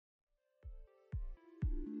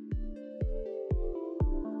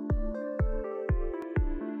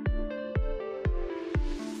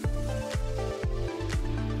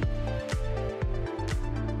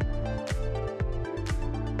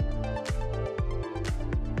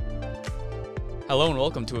Hello and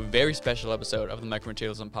welcome to a very special episode of the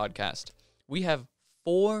Materialism Podcast. We have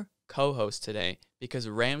 4 co-hosts today because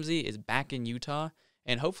Ramsey is back in Utah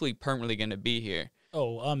and hopefully permanently going to be here.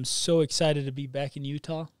 Oh, I'm so excited to be back in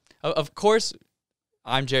Utah. Of course,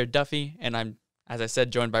 I'm Jared Duffy, and I'm, as I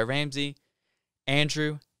said, joined by Ramsey,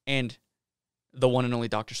 Andrew, and the one and only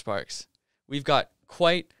Dr. Sparks. We've got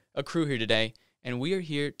quite a crew here today, and we are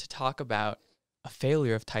here to talk about a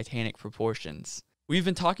failure of Titanic proportions. We've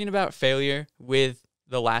been talking about failure with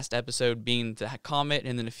the last episode being the comet,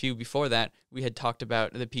 and then a few before that, we had talked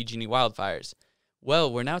about the PG&E wildfires. Well,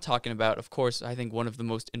 we're now talking about, of course, I think one of the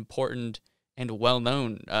most important and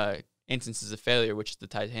well-known instances of failure, which is the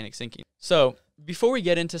Titanic sinking. So, before we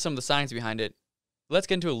get into some of the science behind it, let's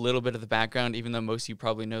get into a little bit of the background, even though most of you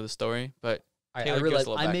probably know the story, but I realize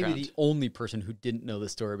I may be the only person who didn't know the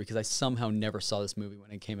story because I somehow never saw this movie when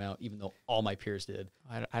it came out, even though all my peers did.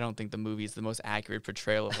 I don't think the movie is the most accurate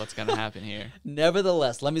portrayal of what's going to happen here.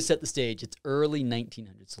 Nevertheless, let me set the stage. It's early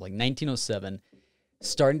 1900s, so like 1907.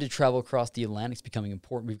 Starting to travel across the Atlantic's becoming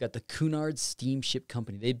important. We've got the Cunard Steamship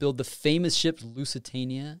Company. They build the famous ships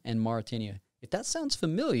Lusitania and Mauretania. If that sounds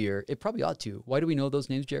familiar, it probably ought to. Why do we know those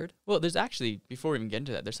names, Jared? Well, there's actually, before we even get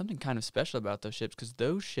into that, there's something kind of special about those ships because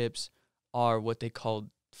those ships are what they called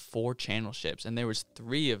 4-channel ships, and there was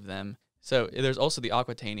 3 of them. So there's also the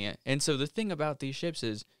Aquitania. And so the thing about these ships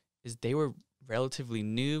is they were relatively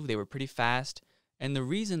new, they were pretty fast, and the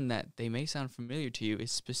reason that they may sound familiar to you is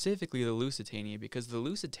specifically the Lusitania, because the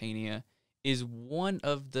Lusitania is one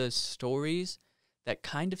of the stories that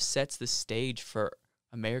kind of sets the stage for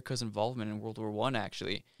America's involvement in World War I,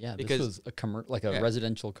 actually. Yeah, because this was a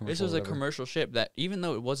residential commercial. This was a commercial ship that, even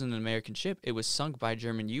though it wasn't an American ship, it was sunk by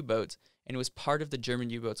German U-boats, and it was part of the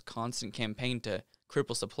German U-boats' constant campaign to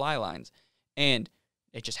cripple supply lines. And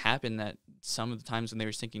it just happened that some of the times when they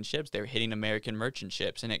were sinking ships, they were hitting American merchant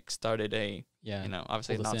ships, and it started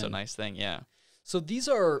obviously not so nice thing, yeah. So these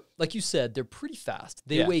are, like you said, they're pretty fast.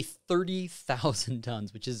 They weigh 30,000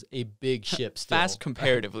 tons, which is a big ship still. Fast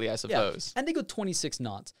comparatively, I suppose. Yeah. And they go 26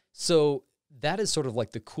 knots. So that is sort of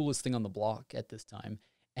like the coolest thing on the block at this time.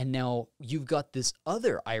 And now you've got this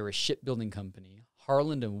other Irish shipbuilding company,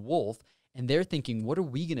 Harland and Wolff, and they're thinking, what are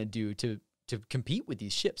we going to do to compete with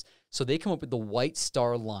these ships? So they come up with the White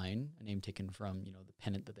Star Line, a name taken from, the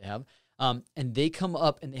pennant that they have. And they come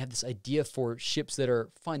up and they have this idea for ships that are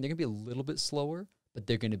fine. They're going to be a little bit slower, but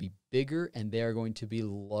they're going to be bigger and they are going to be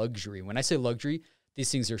luxury. When I say luxury, these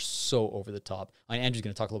things are so over the top. Andrew's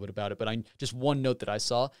going to talk a little bit about it, but just one note that I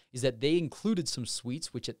saw is that they included some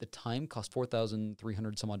suites, which at the time cost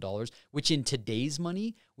 $4,300 some odd dollars, which in today's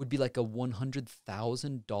money would be like a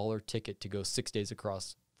 $100,000 ticket to go 6 days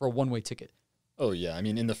across for a one-way ticket. Oh, yeah. I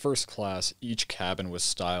mean, in the first class, each cabin was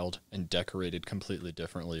styled and decorated completely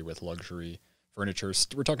differently with luxury furniture.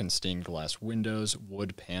 We're talking stained glass windows,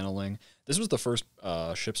 wood paneling. This was the first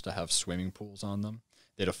ships to have swimming pools on them.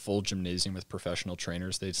 They had a full gymnasium with professional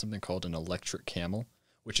trainers. They had something called an electric camel,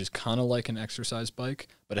 which is kind of like an exercise bike,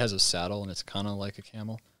 but it has a saddle and it's kind of like a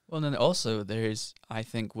camel. Well, and then also there's, I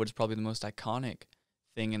think, what is probably the most iconic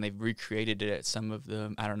thing, and they've recreated it at some of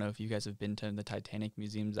the, I don't know if you guys have been to the Titanic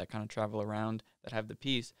museums that kind of travel around that have the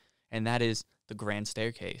piece, and that is the Grand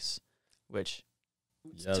Staircase, which...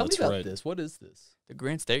 Yeah, Tell me about this. What is this? The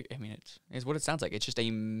Grand Staircase, I mean, it's what it sounds like. It's just a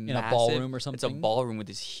massive... In a ballroom or something? It's a ballroom with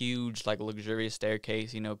this huge, luxurious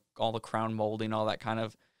staircase, all the crown molding, all that kind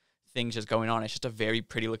of things just going on. It's just a very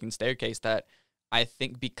pretty-looking staircase that I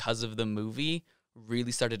think because of the movie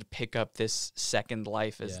really started to pick up this second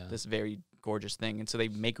life as this very gorgeous thing. And so they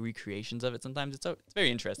make recreations of it sometimes. It's very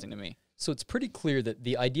interesting to me. So it's pretty clear that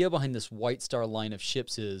the idea behind this White Star Line of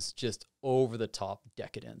ships is just over-the-top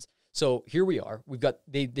decadence. So here we are. We've got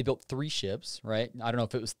they built 3 ships, right? I don't know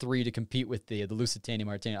if it was 3 to compete with the Lusitania,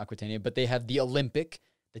 Mauretania, Aquitania, but they have the Olympic,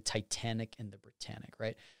 the Titanic, and the Britannic,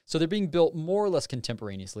 right? So they're being built more or less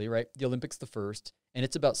contemporaneously, right? The Olympic's the first, and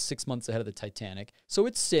it's about 6 months ahead of the Titanic. So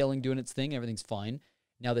it's sailing, doing its thing, everything's fine.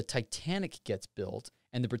 Now the Titanic gets built,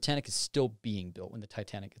 and the Britannic is still being built when the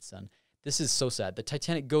Titanic gets done. This is so sad. The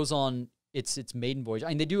Titanic goes on its maiden voyage. I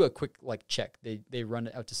mean, they do a quick check. They run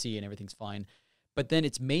it out to sea, and everything's fine. But then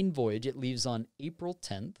its main voyage, it leaves on April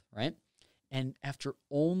 10th, right? And after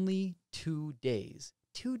only 2 days,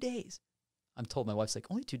 I'm told, my wife's like,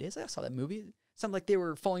 only 2 days? I saw that movie. It sounded like they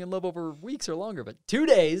were falling in love over weeks or longer, but 2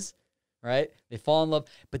 days, right? They fall in love,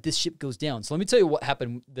 but this ship goes down. So let me tell you what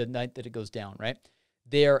happened the night that it goes down, right?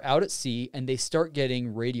 They are out at sea, and they start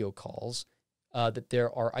getting radio calls that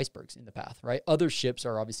there are icebergs in the path, right? Other ships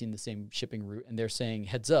are obviously in the same shipping route, and they're saying,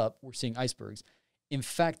 heads up, we're seeing icebergs. In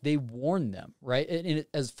fact, they warn them, right? And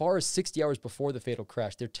as far as 60 hours before the fatal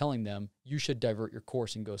crash, they're telling them, you should divert your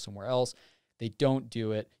course and go somewhere else. They don't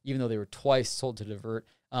do it, even though they were twice told to divert.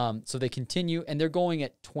 So they continue, and they're going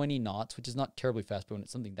at 20 knots, which is not terribly fast, but when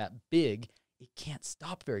it's something that big, it can't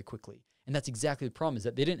stop very quickly. And that's exactly the problem, is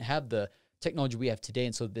that they didn't have the technology we have today.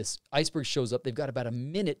 And so this iceberg shows up. They've got about a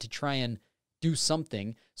minute to try and do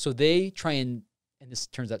something. So they try and this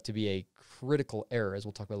turns out to be a critical error, as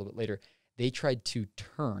we'll talk about a little bit later. They tried to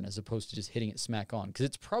turn as opposed to just hitting it smack on, because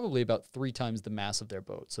it's probably about 3 times the mass of their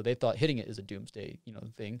boat. So they thought hitting it is a doomsday,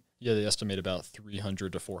 thing. Yeah, they estimate about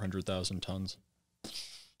 300 to 400,000 tons.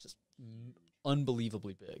 Just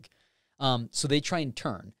unbelievably big. So they try and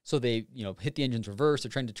turn. So they, hit the engine's reverse.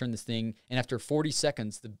 They're trying to turn this thing. And after 40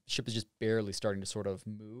 seconds, the ship is just barely starting to sort of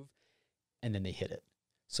move. And then they hit it.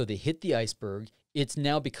 So they hit the iceberg. It's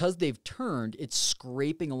now, because they've turned, it's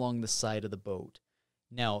scraping along the side of the boat.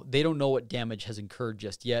 Now, they don't know what damage has incurred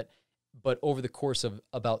just yet, but over the course of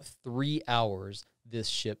about 3 hours, this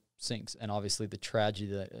ship sinks. And obviously the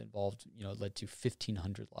tragedy that involved, led to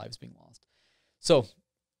 1,500 lives being lost. So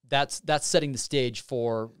that's setting the stage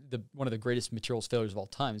for one of the greatest materials failures of all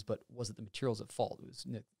times. But was it the materials at fault? Was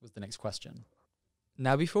the next question.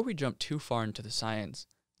 Now, before we jump too far into the science,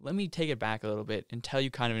 let me take it back a little bit and tell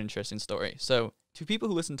you kind of an interesting story. So, to people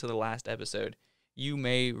who listened to the last episode, you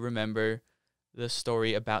may remember the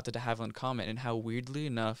story about the de Havilland Comet and how, weirdly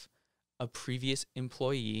enough, a previous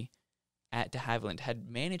employee at de Havilland had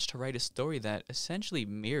managed to write a story that essentially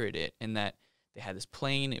mirrored it, in that they had this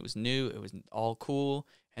plane, it was new, it was all cool,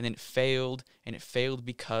 and then it failed, and it failed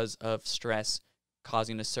because of stress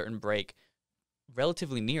causing a certain break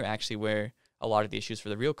relatively near, actually, where a lot of the issues for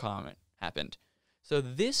the real comet happened. So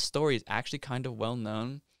this story is actually kind of well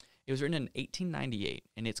known. It was written in 1898,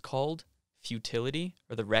 and it's called Futility,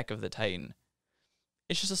 or the Wreck of the Titan.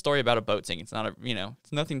 It's just a story about a boat sinking. It's not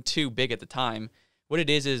it's nothing too big at the time. What it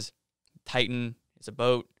is Titan is a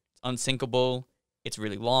boat. It's unsinkable. It's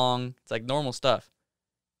really long. It's like normal stuff.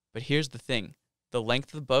 But here's the thing. The length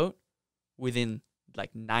of the boat, within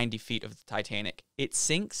like 90 feet of the Titanic. It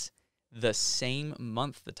sinks the same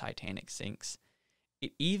month the Titanic sinks.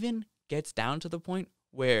 It even gets down to the point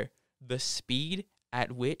where the speed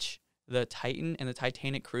at which the Titan and the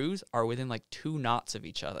Titanic cruise are within like 2 knots of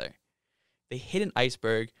each other. They hit an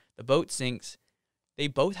iceberg, the boat sinks, they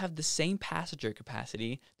both have the same passenger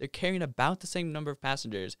capacity, they're carrying about the same number of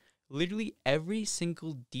passengers. Literally every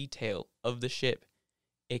single detail of the ship,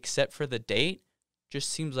 except for the date, just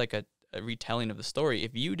seems like a retelling of the story.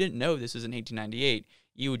 If you didn't know this was in 1898,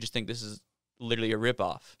 you would just think this is literally a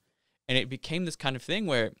ripoff. And it became this kind of thing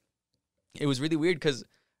where it was really weird, because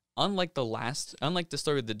unlike the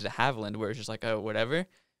story of the de Havilland, where it's just like, oh, whatever,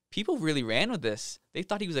 people really ran with this. They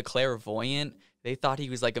thought he was a clairvoyant. They thought he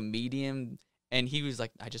was like a medium. And he was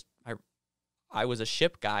like, I was a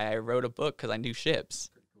ship guy. I wrote a book because I knew ships.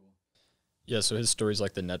 Yeah, so his story's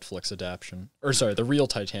like the Netflix adaptation. Or sorry, the real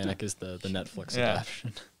Titanic is the Netflix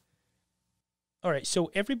adaptation. All right,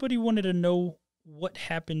 so everybody wanted to know what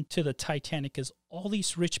happened to the Titanic, because all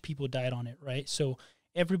these rich people died on it, right? So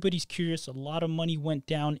everybody's curious. A lot of money went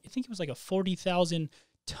down. I think it was like a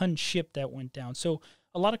 40,000-ton ship that went down. So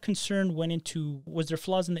a lot of concern went into, was there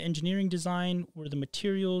flaws in the engineering design? Were the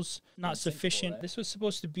materials not sufficient? This was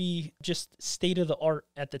supposed to be just state-of-the-art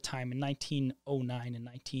at the time in 1909 and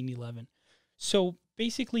 1911. So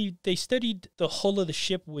basically, they studied the hull of the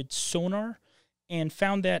ship with sonar and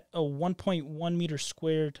found that a 1.1 meter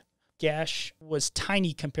squared gash was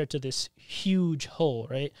tiny compared to this huge hull,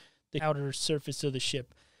 right? The outer surface of the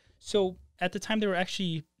ship. So at the time,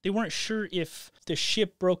 they weren't sure if the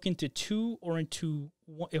ship broke into 2 or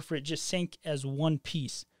if it just sank as one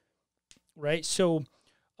piece, right? So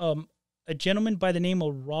a gentleman by the name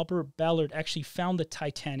of Robert Ballard actually found the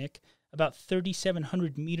Titanic about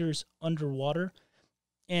 3,700 meters underwater,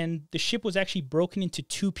 and the ship was actually broken into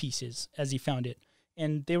 2 pieces as he found it,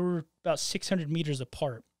 and they were about 600 meters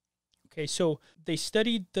apart. Okay, so they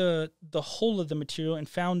studied the whole of the material and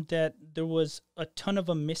found that there was a ton of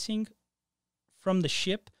them missing from the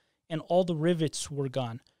ship, and all the rivets were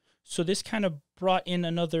gone. So this kind of brought in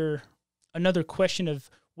another question of,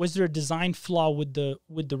 was there a design flaw with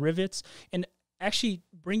the rivets? And actually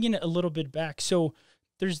bringing it a little bit back, so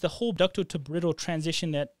there's the whole ductile to brittle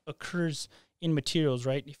transition that occurs in materials,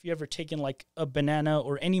 right? If you ever taken like a banana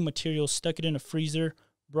or any material, stuck it in a freezer,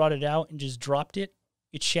 brought it out, and just dropped it,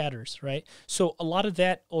 it shatters, right? So a lot of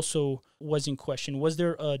that also was in question. Was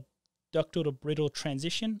there a ductile to brittle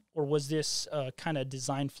transition, or was this kind of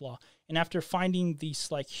design flaw? And after finding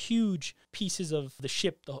these like huge pieces of the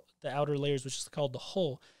ship, the outer layers, which is called the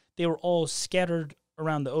hull, they were all scattered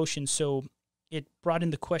around the ocean. So it brought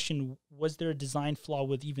in the question, was there a design flaw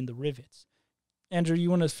with even the rivets? Andrew, you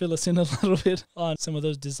want to fill us in a little bit on some of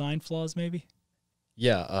those design flaws, maybe?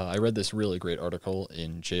 Yeah, I read this really great article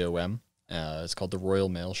in JOM. It's called The Royal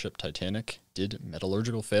Mail Ship Titanic. Did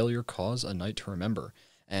metallurgical failure cause a night to remember?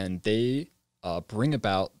 And they bring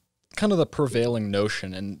about kind of the prevailing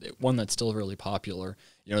notion, and one that's still really popular,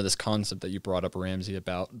 this concept that you brought up, Ramsey,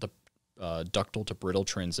 about the ductile to brittle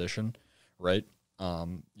transition, right?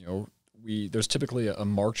 There's typically a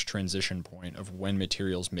marked transition point of when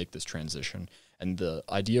materials make this transition. And the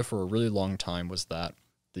idea for a really long time was that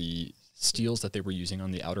the steels that they were using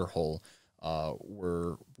on the outer hull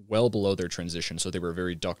were well below their transition, so they were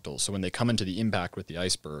very ductile. So when they come into the impact with the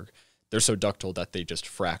iceberg, they're so ductile that they just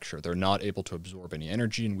fracture. They're not able to absorb any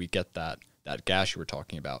energy, and we get that gash you were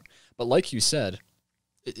talking about. But like you said,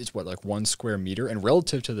 it's like 1 square meter, and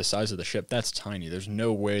relative to the size of the ship, that's tiny. There's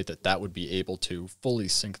no way that would be able to fully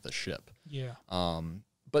sink the ship. Yeah.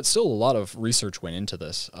 But still, a lot of research went into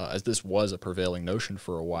this, as this was a prevailing notion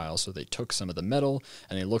for a while. So they took some of the metal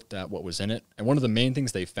and they looked at what was in it. And one of the main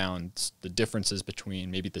things they found, the differences between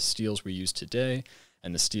maybe the steels we use today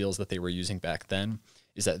and the steels that they were using back then,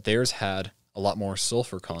 is that theirs had a lot more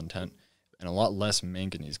sulfur content and a lot less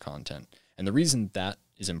manganese content. And the reason that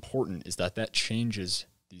is important is that changes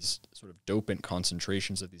these sort of dopant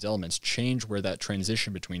concentrations of these elements, change where that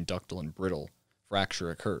transition between ductile and brittle fracture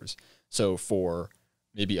occurs. So for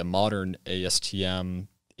maybe a modern ASTM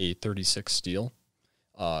A36 steel,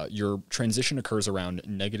 your transition occurs around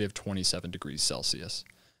negative 27 degrees Celsius.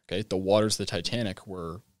 Okay, the waters the Titanic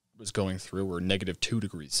was going through were negative 2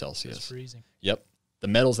 degrees Celsius. It's freezing. Yep. The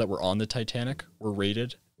metals that were on the Titanic were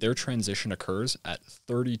rated, their transition occurs at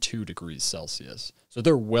 32 degrees Celsius. So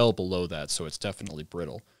they're well below that, so it's definitely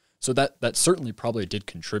brittle. So that certainly probably did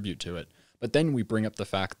contribute to it. But then we bring up the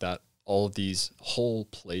fact that all of these hull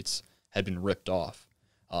plates had been ripped off.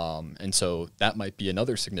 And so that might be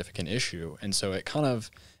another significant issue. And so it kind of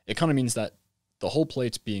means that the hull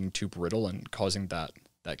plates being too brittle and causing that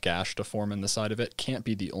gash to form in the side of it can't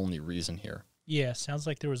be the only reason here. Yeah, sounds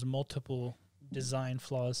like there was multiple design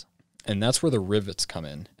flaws. And that's where the rivets come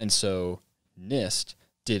in. And so NIST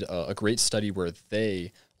did a great study where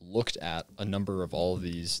they looked at a number of all of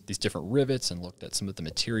these different rivets and looked at some of the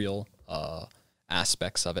material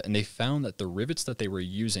aspects of it. And they found that the rivets that they were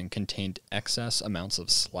using contained excess amounts of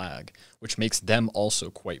slag, which makes them also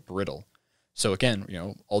quite brittle. So again,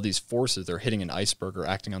 all these forces, they're hitting an iceberg or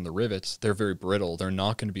acting on the rivets, they're very brittle. They're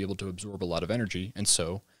not going to be able to absorb a lot of energy. And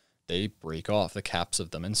so they break off the caps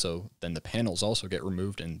of them. And so then the panels also get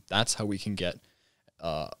removed. And that's how we can get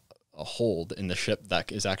a hold in the ship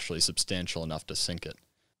that is actually substantial enough to sink it.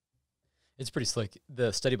 It's pretty slick.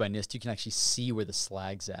 The study by NIST, you can actually see where the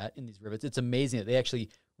slag's at in these rivets. It's amazing that they actually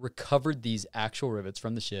recovered these actual rivets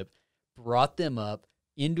from the ship, brought them up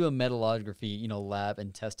into a metallurgy, lab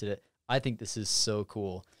and tested it. I think this is so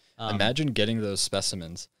cool. Imagine getting those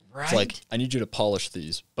specimens. Right? It's like, I need you to polish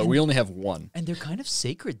these, but we only have one. And they're kind of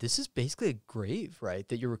sacred. This is basically a grave, right,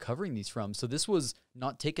 that you're recovering these from. So this was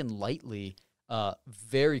not taken lightly.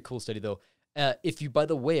 Very cool study, though. If you, by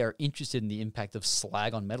the way, are interested in the impact of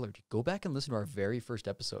slag on metallurgy, go back and listen to our very first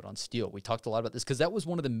episode on steel. We talked a lot about this because that was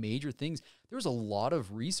one of the major things. There was a lot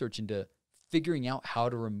of research into figuring out how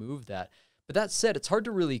to remove that. But that said, it's hard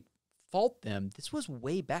to really fault them. This was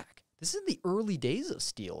way back. This is the early days of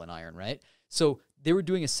steel and iron, right? So they were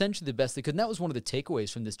doing essentially the best they could. And that was one of the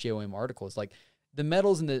takeaways from this JOM article. It's like the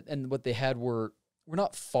metals and what they had were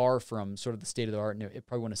not far from sort of the state of the art, and it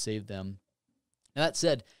probably want to save them. Now, that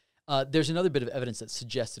said, there's another bit of evidence that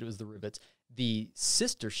suggested it was the rivets. The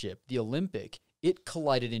sister ship, the Olympic, it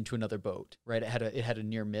collided into another boat, right? It had a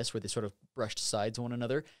near miss where they sort of brushed sides one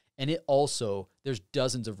another. And it also, there's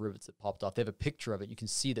dozens of rivets that popped off. They have a picture of it. You can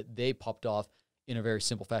see that they popped off in a very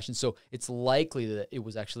simple fashion. So it's likely that it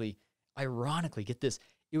was actually, ironically, get this,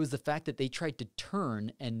 it was the fact that they tried to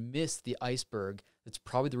turn and miss the iceberg. That's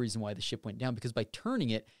probably the reason why the ship went down, because by turning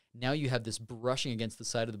it, now you have this brushing against the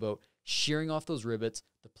side of the boat, shearing off those rivets,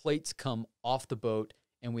 the plates come off the boat,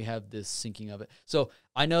 and we have this sinking of it. So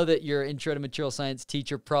I know that your intro to material science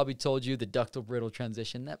teacher probably told you the ductile brittle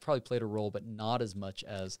transition. That probably played a role, but not as much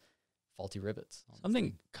as faulty rivets.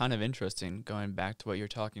 Something kind of interesting, going back to what you're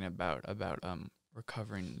talking about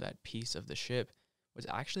recovering that piece of the ship, was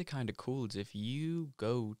actually kind of cool is if you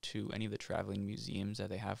go to any of the traveling museums that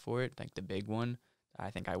they have for it, like the big one, I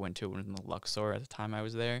think I went to one in the Luxor at the time I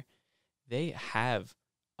was there, they have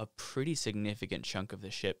a pretty significant chunk of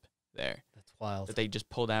the ship there. That's wild. That they just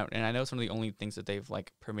pulled out. And I know it's one of the only things that they've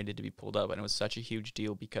permitted to be pulled up, and it was such a huge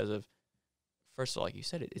deal because of, first of all, like you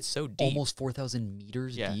said, it's so deep. Almost 4,000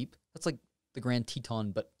 meters deep. That's like the Grand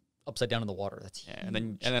Teton, but upside down in the water. That's huge.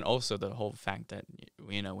 And then also the whole fact that,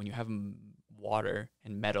 when you have water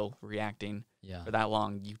and metal reacting Yeah. for that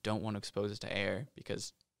long, you don't want to expose it to air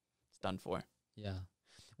because it's done for. Yeah.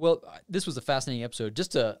 Well, this was a fascinating episode.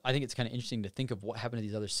 I think it's kind of interesting to think of what happened to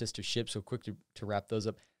these other sister ships. So quick to wrap those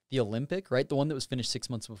up. The Olympic, right? The one that was finished 6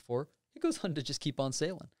 months before, it goes on to just keep on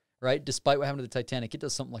sailing, right? Despite what happened to the Titanic, it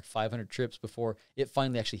does something like 500 trips before it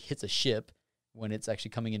finally actually hits a ship. When it's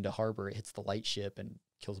actually coming into harbor, it hits the light ship and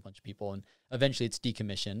kills a bunch of people, and eventually it's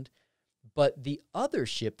decommissioned. But the other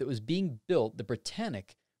ship that was being built, the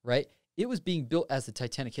Britannic, right? It was being built as the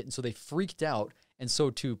Titanic hit, and so they freaked out. And so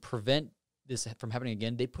to prevent this from happening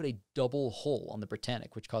again, they put a double hull on the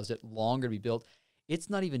Britannic, which caused it longer to be built. It's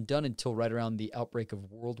not even done until right around the outbreak of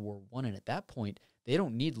World War I, and at that point, they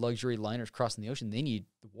don't need luxury liners crossing the ocean. They need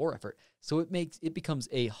the war effort. So it becomes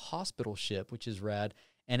a hospital ship, which is rad,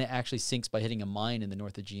 and it actually sinks by hitting a mine in the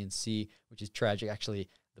North Aegean Sea, which is tragic. Actually,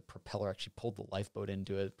 the propeller actually pulled the lifeboat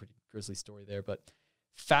into it. Pretty grisly story there, but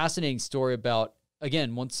fascinating story about,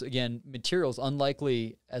 once again, materials,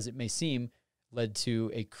 unlikely as it may seem, led to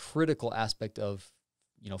a critical aspect of,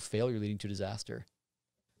 failure leading to disaster.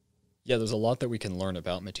 Yeah, there's a lot that we can learn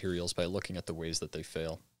about materials by looking at the ways that they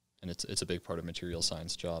fail, and it's a big part of material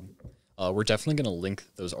science job. We're definitely going to link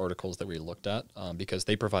those articles that we looked at because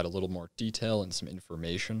they provide a little more detail and some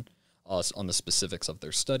information on the specifics of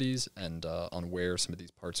their studies and on where some of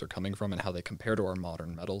these parts are coming from and how they compare to our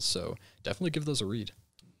modern metals. So definitely give those a read.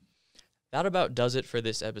 That about does it for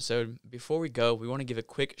this episode. Before we go, we want to give a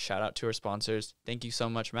quick shout out to our sponsors. Thank you so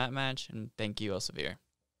much, Matt Match, and thank you, Elsevier.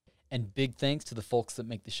 And big thanks to the folks that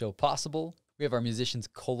make the show possible. We have our musicians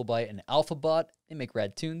Colabite and Alphabot. They make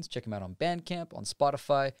rad tunes. Check them out on Bandcamp, on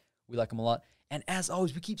Spotify. We like them a lot. And as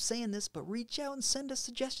always, we keep saying this, but reach out and send us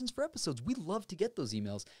suggestions for episodes. We love to get those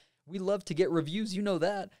emails. We love to get reviews. You know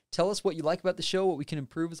that. Tell us what you like about the show. What we can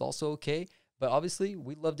improve is also okay. But obviously,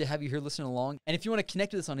 we'd love to have you here listening along. And if you want to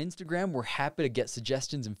connect with us on Instagram, we're happy to get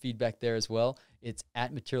suggestions and feedback there as well. It's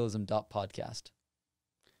at materialism.podcast.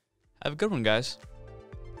 Have a good one, guys.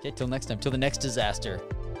 Okay, till next time. Till the next disaster.